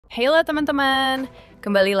Halo teman-teman,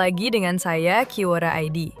 kembali lagi dengan saya Kiwara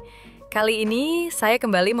ID. Kali ini saya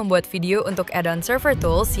kembali membuat video untuk Addon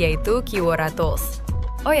ServerTools yaitu Kiwara Tools.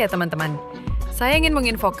 Oh ya teman-teman, saya ingin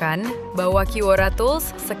menginfokan bahwa Kiwara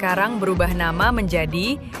Tools sekarang berubah nama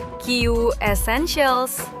menjadi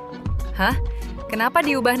KiwEssentials. Hah? Kenapa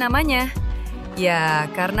diubah namanya?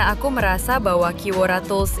 Ya, karena aku merasa bahwa Kiwara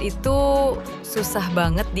Tools itu susah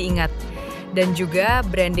banget diingat dan juga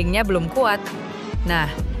brandingnya belum kuat.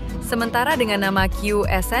 Nah, sementara dengan nama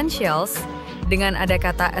KiwEssentials, dengan ada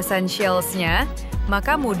kata essentials-nya,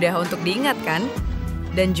 maka mudah untuk diingat kan?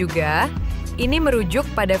 Dan juga, ini merujuk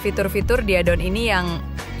pada fitur-fitur di Addon ini yang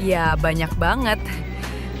ya banyak banget.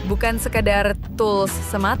 Bukan sekedar tools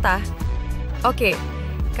semata. Oke,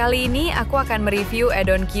 kali ini aku akan mereview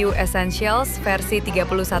Addon KiwEssentials versi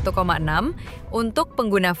 31.6 untuk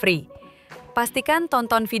pengguna free. Pastikan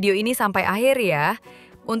tonton video ini sampai akhir ya.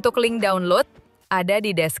 Untuk link download, ada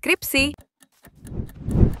di deskripsi.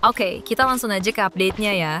 Oke, kita langsung aja ke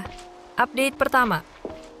update-nya ya. Update pertama,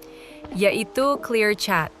 yaitu Clear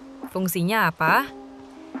Chat. Fungsinya apa?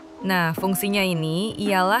 Nah, fungsinya ini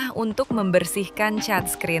ialah untuk membersihkan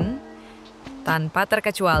chat screen tanpa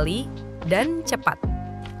terkecuali dan cepat.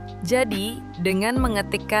 Jadi, dengan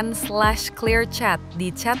mengetikkan /clearchat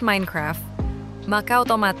di chat Minecraft, maka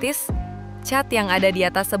otomatis chat yang ada di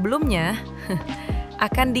atas sebelumnya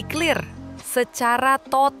akan di-clear secara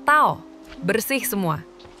total, bersih semua.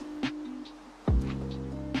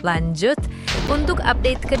 Lanjut, untuk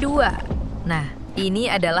update kedua. Nah,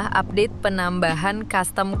 ini adalah update penambahan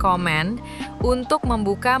custom command untuk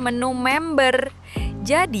membuka menu member.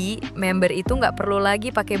 Jadi, member itu nggak perlu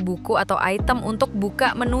lagi pakai buku atau item untuk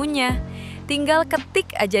buka menunya. Tinggal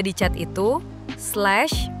ketik aja di chat itu,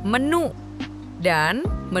 /menu. Dan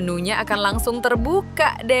menunya akan langsung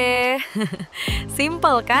terbuka deh.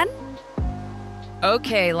 Simple kan?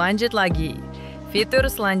 Oke, lanjut lagi. Fitur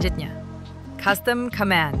selanjutnya, Custom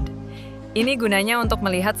Command. Ini gunanya untuk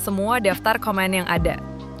melihat semua daftar command yang ada.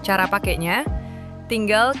 Cara pakainya,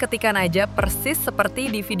 tinggal ketikkan aja persis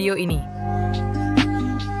seperti di video ini.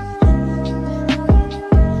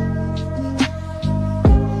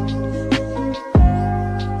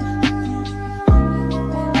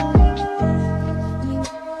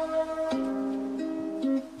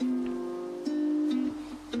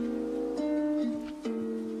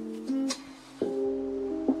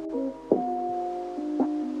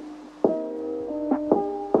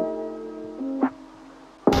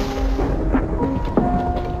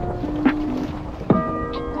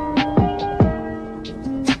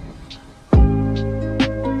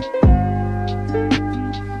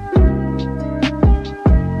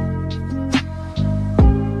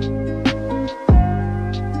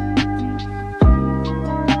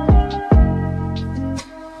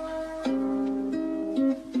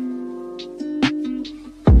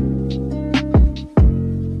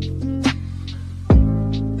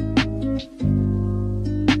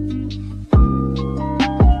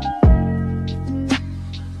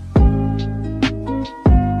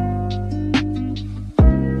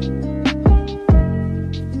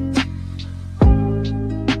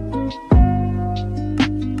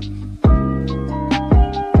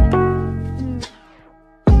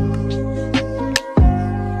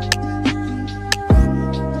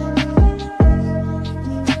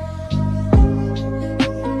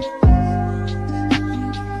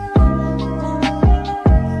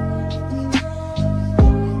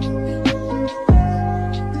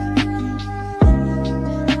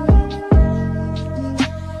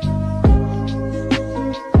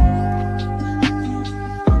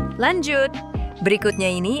 Lanjut, berikutnya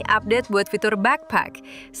ini update buat fitur backpack.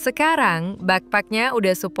 Sekarang backpacknya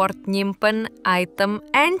udah support nyimpen item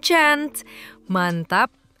enchant.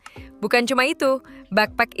 Mantap! Bukan cuma itu,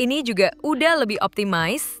 backpack ini juga udah lebih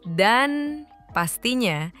optimize dan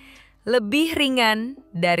pastinya lebih ringan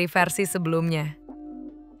dari versi sebelumnya.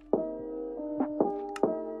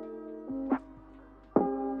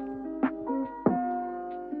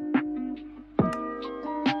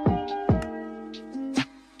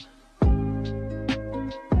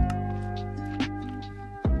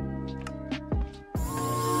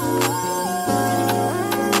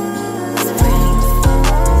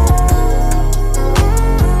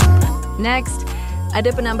 Next,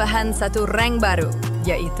 ada penambahan satu rank baru,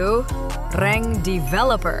 yaitu rank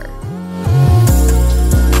developer.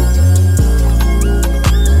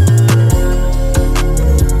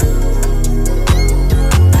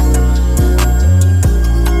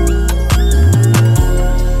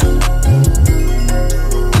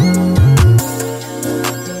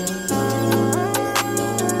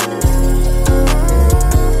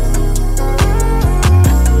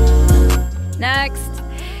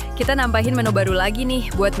 kita nambahin menu baru lagi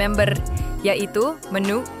nih buat member, yaitu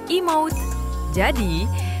menu emote. Jadi,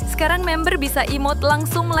 sekarang member bisa emote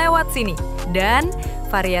langsung lewat sini. Dan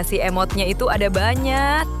variasi emotnya itu ada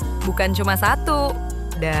banyak, bukan cuma satu.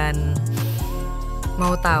 Dan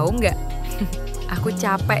mau tahu nggak? Aku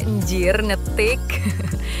capek anjir ngetik.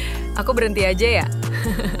 Aku berhenti aja ya.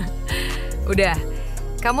 Udah,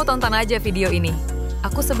 kamu tonton aja video ini.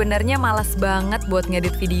 Aku sebenarnya malas banget buat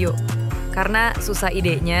ngedit video. Karena susah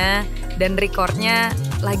idenya dan recordnya,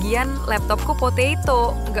 lagian laptopku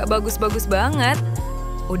potato, nggak bagus-bagus banget.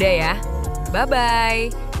 Udah ya,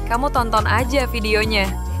 bye-bye. Kamu tonton aja videonya.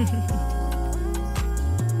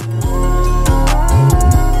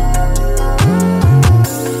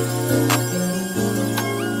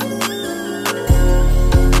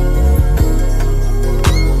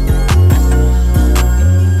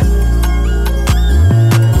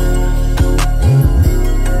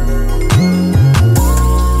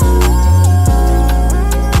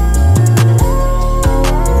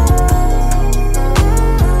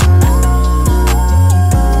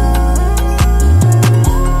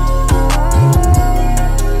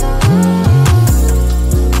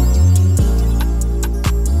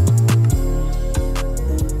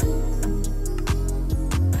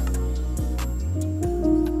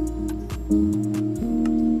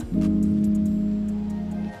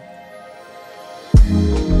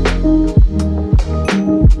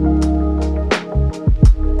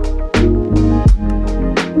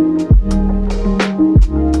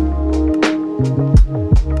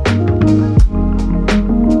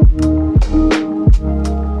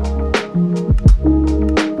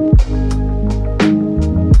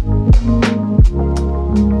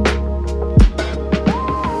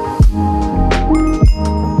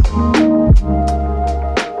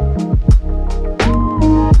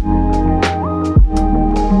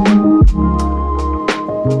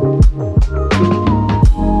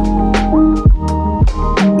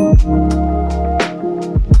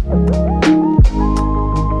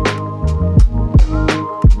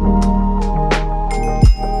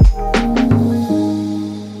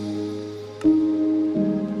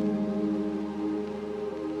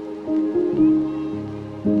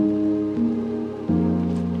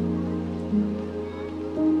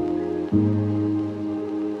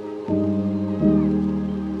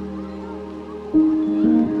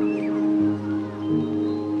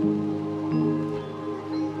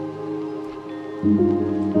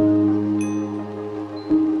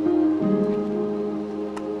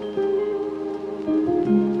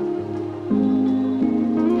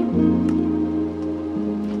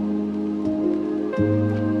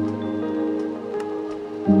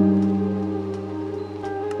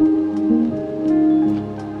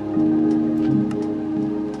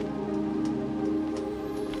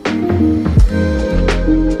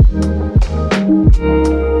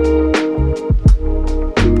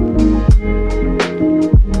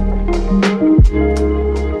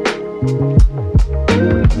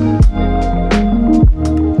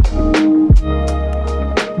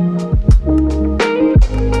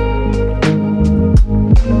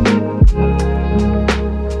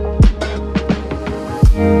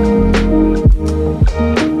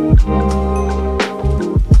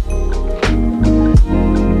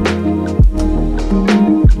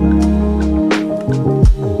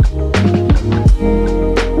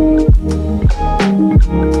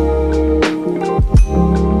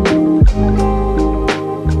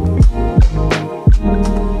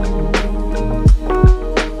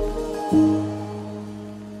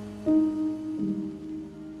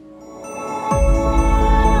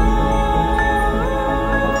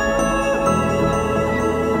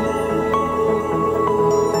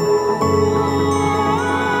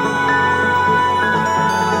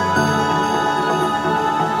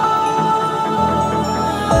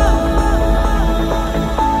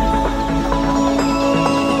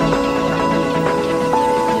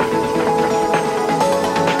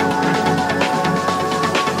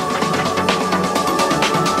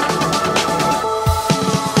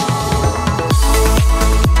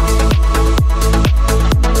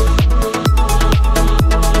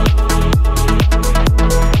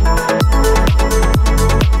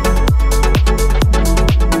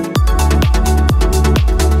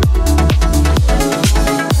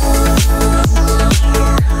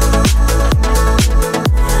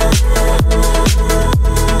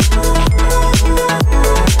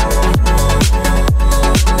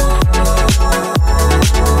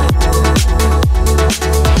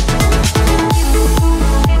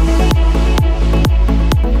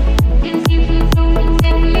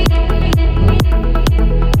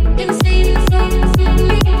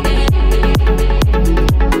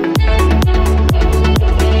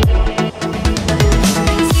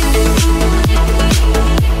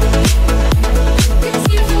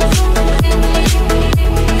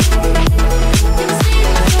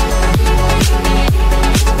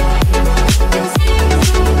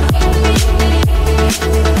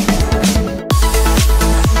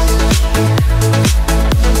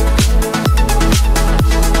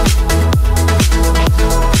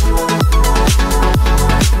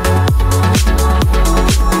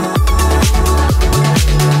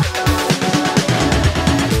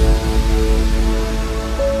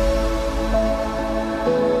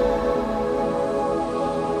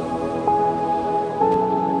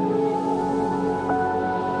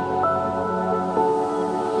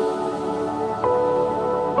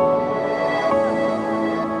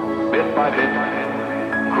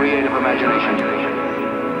 imagination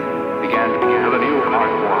began to build a new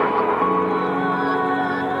art form.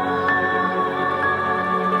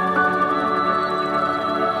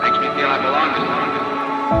 Makes me feel I belong to